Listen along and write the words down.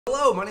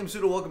Hello, my name is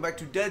Huta. Welcome back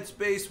to Dead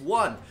Space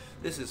 1.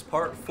 This is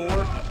part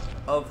 4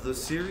 of the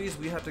series.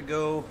 We have to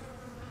go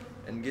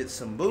and get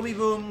some boomy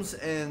booms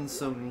and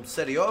some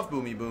SETI off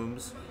boomy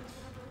booms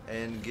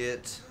and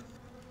get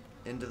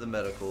into the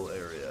medical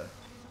area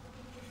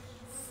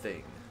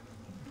thing.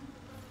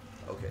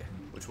 Okay,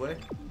 which way?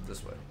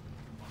 This way.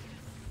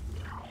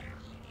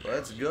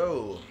 Let's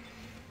go.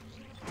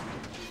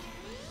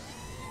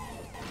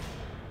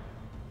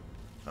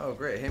 Oh,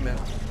 great. Hey, man.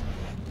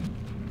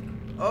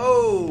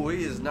 Oh,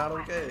 he is not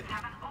okay.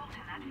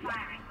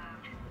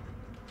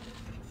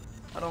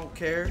 I don't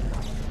care.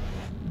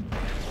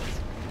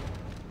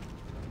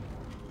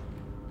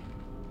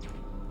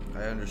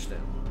 I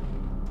understand.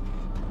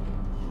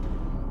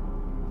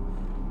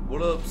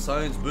 What up,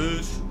 science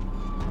bitch?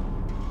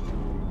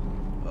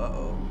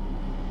 Uh-oh.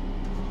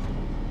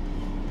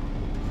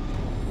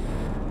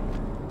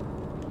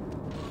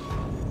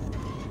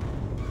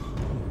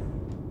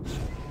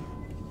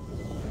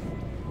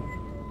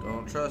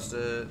 Don't trust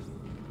it.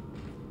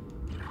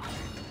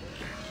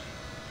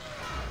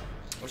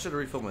 I should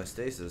refill my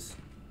stasis.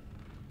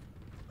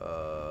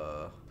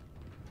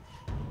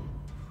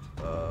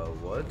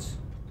 What?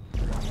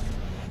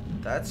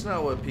 That's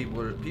not what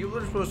people are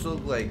supposed to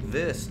look like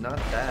this, not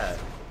that.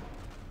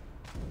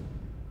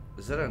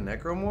 Is that a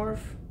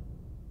necromorph?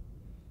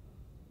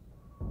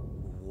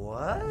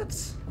 What?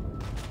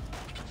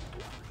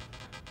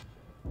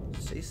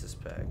 Stasis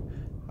pack.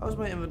 How is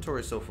my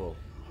inventory so full?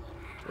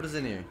 What is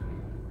in here?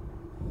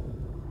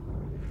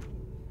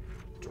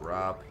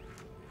 Drop.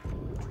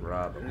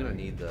 I'm gonna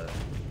need that.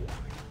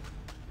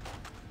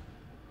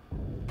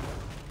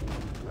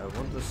 I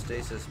want the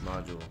stasis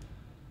module.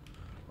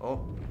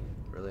 Oh,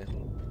 really?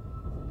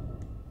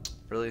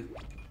 Really?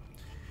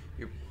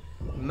 You're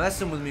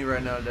messing with me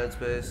right now, Dead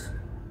Space.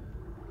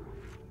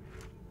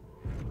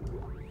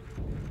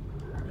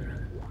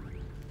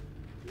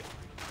 Give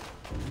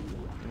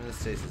me the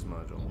stasis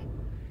module.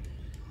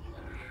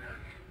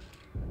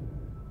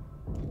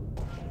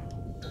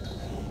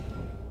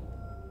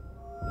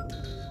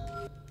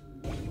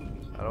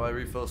 How do I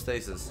refill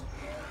stasis?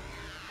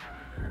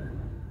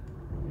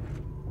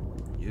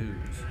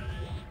 Use.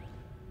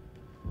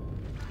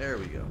 There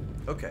we go.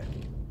 Okay.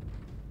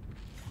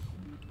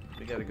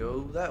 We gotta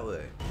go that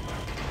way.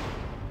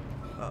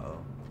 Uh-oh.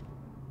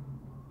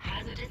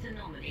 Hazardous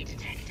anomaly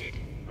detected.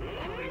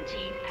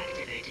 Quarantine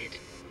activated.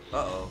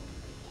 Uh-oh.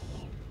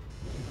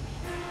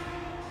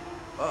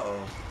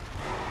 Uh-oh.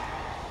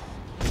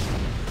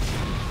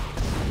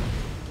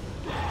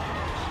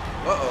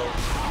 Uh-oh.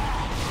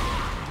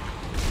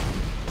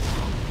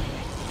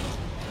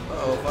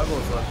 Uh-oh, 5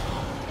 bullets left.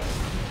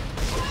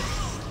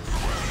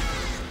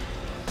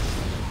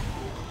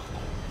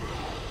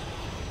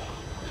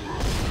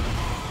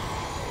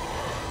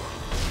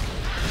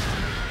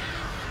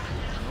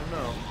 Oh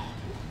no.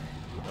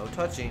 No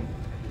touching.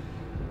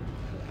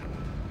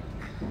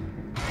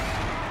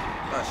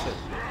 Ah, shit.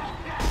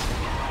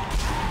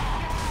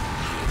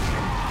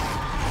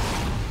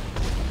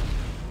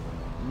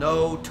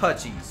 No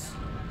touchies.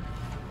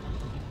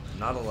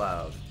 Not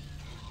allowed.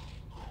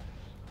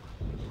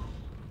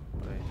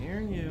 I hear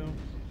you.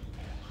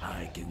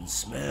 I can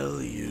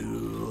smell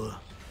you.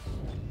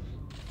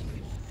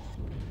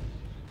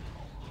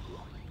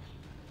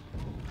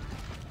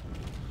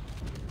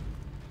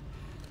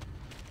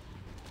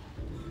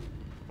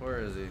 Where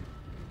is he?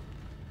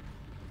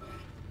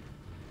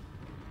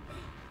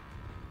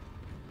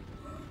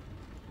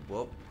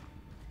 Well,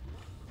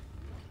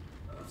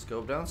 let's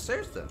go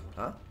downstairs then,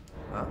 huh?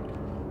 Huh?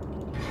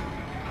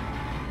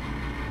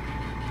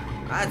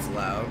 That's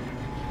loud.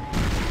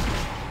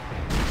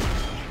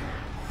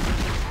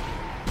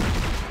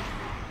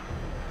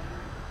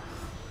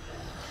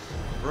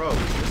 Bro,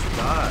 just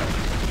die.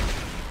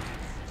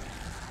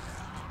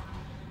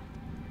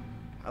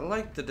 I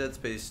like the Dead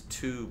Space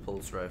 2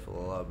 pulse rifle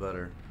a lot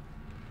better.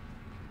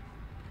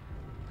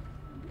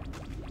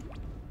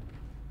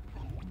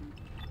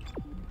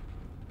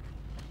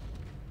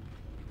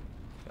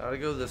 Gotta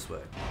go this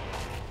way.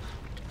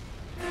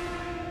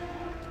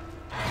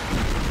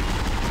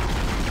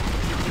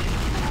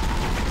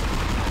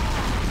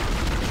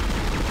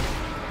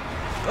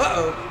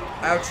 Uh-oh!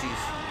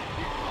 Ouchies.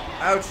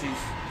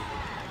 Ouchies.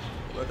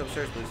 Go back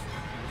upstairs, please.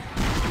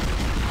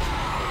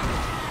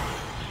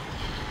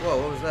 Whoa,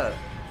 what was that?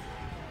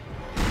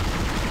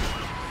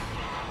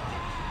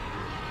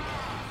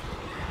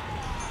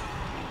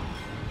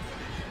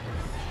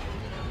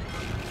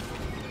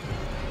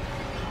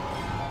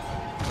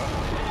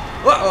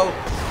 Uh-oh!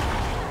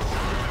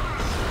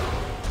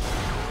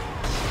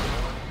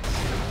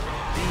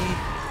 Be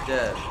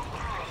dead.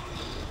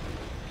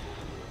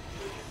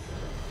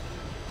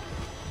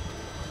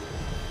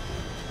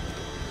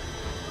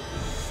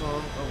 Son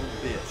of a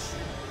bitch.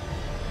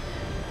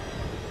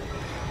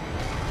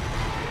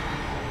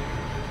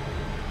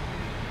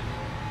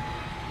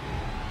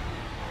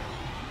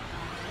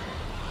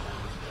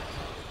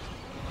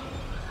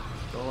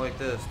 Don't like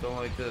this, don't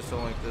like this,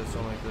 don't like this,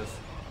 don't like this.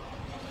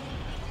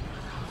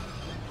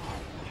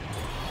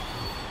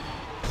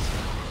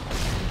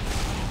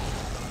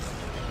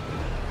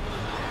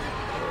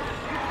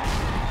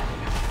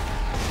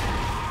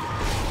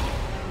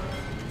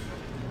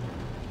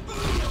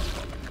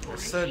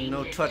 said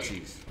no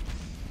touchies.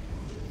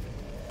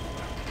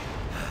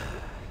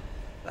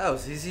 That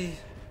was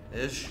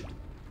easy-ish.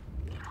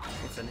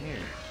 What's in here?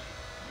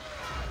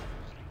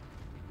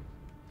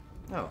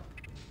 Oh.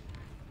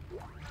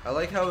 I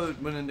like how it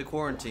went into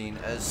quarantine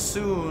as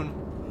soon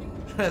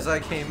as I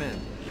came in.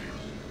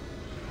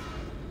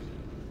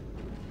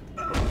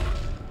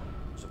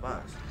 There's a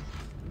box.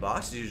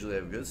 Boxes usually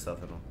have good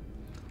stuff in them.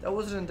 That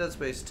wasn't in Dead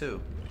Space 2,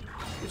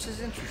 which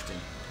is interesting.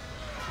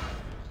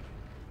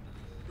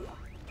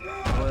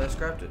 Oh, I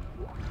scrapped it.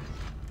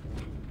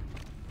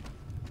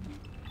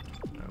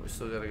 Alright, we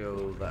still gotta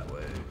go that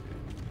way.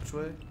 Which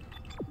way?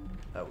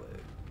 That way.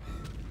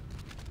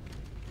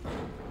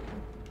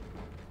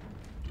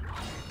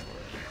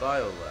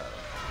 Biolab.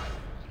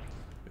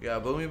 We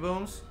got boomy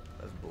booms?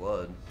 That's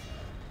blood.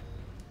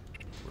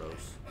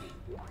 Gross.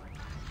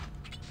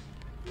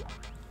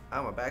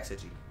 Ow, my back's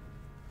itchy.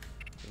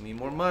 Give me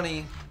more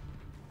money.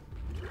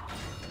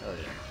 Hell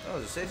yeah. Oh,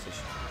 there's a safe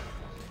station.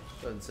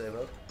 Go ahead and save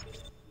up.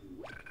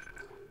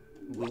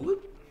 Woo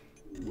whoop.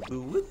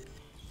 Woo whoop.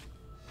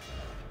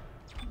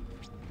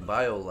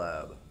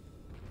 Biolab.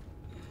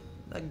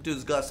 That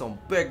dude's got some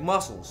big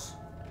muscles.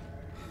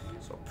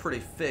 He's a pretty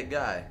fit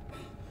guy.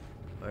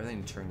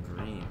 Everything turned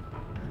green.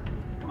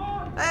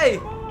 Hey!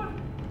 Oh.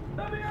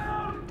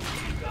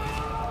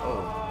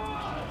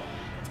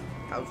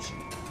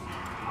 Ouchie.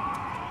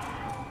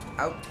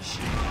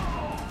 Ouchie.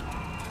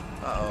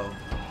 Uh-oh.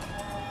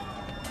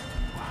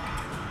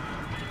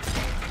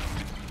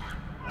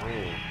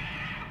 Oh.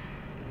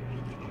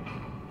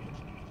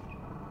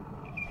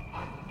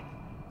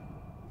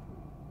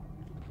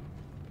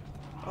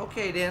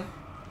 Okay, then.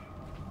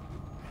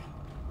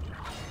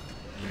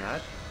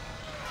 Not.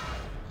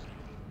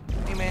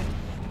 Hey, man.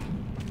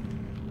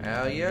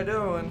 How you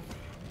doing?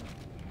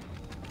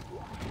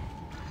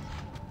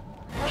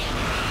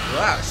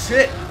 Wow,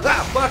 shit!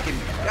 Wow, fucking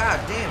god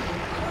damn it.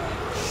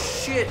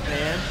 Shit,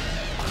 man.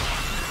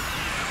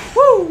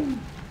 Woo!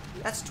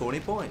 That's 20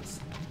 points.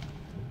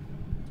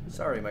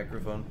 Sorry,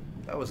 microphone.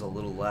 That was a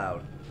little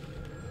loud.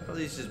 Are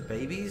these just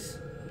babies?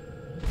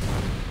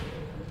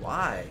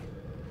 Why?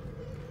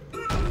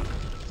 I'm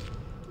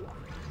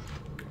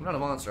not a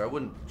monster. I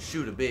wouldn't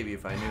shoot a baby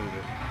if I knew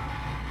that.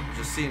 It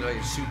just seemed like I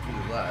could shoot through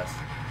the glass.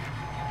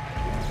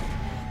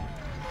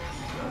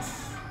 Yes.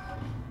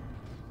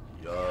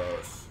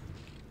 Yes.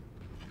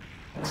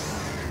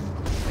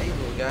 Hey,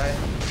 little guy.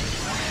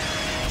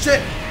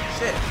 Shit!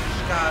 Shit!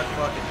 God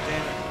fucking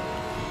damn it.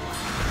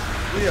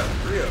 Rhea!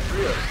 Rhea!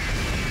 Rhea!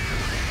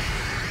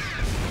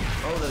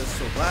 Oh, that is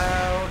so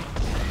loud.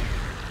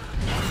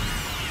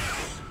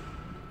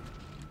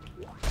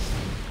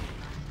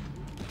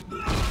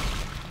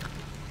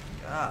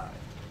 God.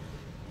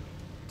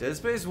 Dead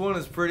Space 1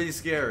 is pretty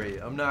scary,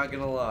 I'm not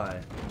gonna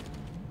lie.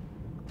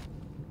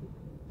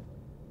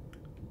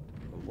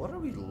 What are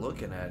we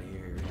looking at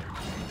here?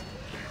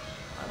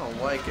 I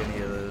don't like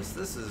any of this.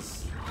 This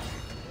is...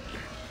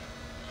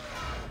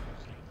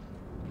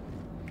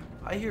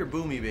 I hear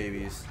boomy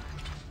babies.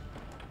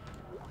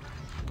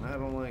 I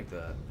don't like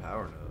that.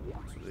 Power node.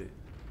 Sweet.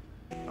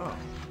 Oh.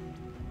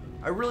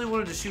 I really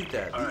wanted to shoot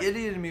that. The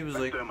idiot in me was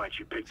like, thermite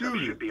you picked up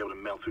should be able to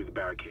melt through the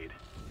barricade.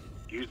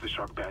 Use the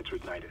shock pad to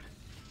ignite it.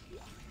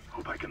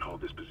 Hope I can hold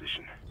this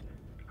position.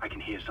 I can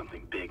hear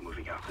something big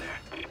moving out there.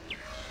 My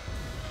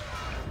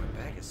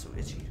back is so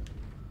itchy.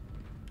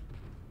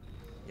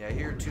 Yeah, I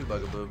hear it too,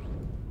 Bugaboo.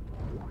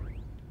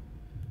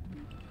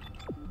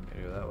 Can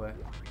I go that way?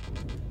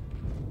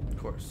 Of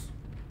course.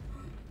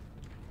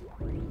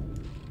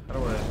 How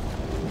do I...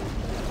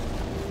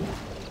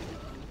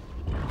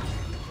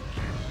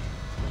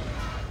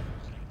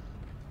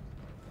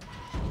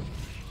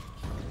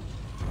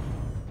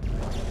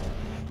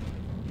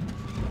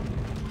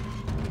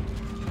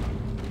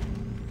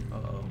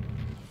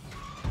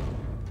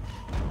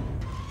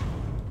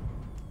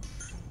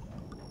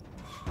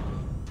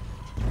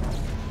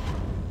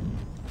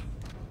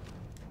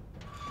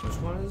 Which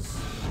one is?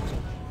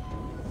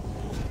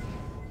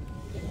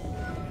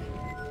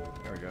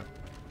 There we go.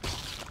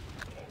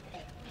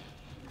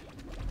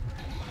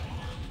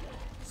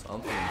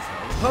 Something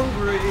sounds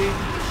hungry.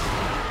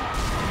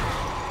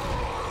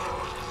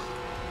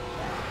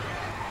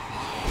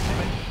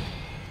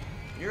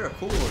 You're a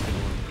cool looking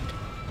one.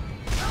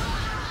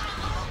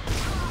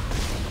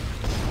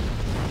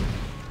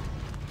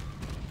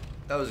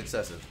 That was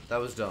excessive. That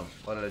was dumb.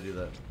 Why did I do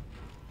that?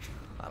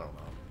 I don't know.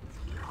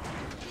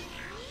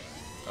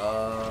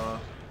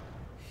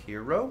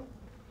 Hero?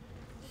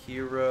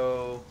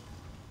 Hero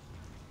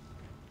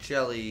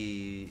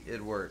jelly.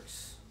 It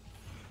works.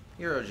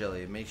 Hero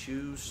jelly. It makes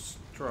you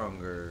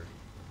stronger.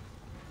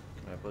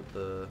 Can I put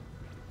the...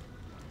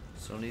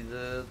 Still need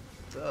the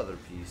other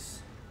piece.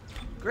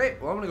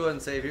 Great. Well, I'm going to go ahead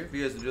and save here. If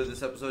you guys enjoyed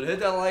this episode,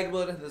 hit that like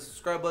button, hit the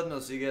subscribe button.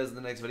 I'll see you guys in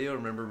the next video.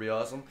 Remember, be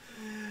awesome.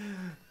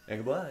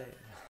 And goodbye.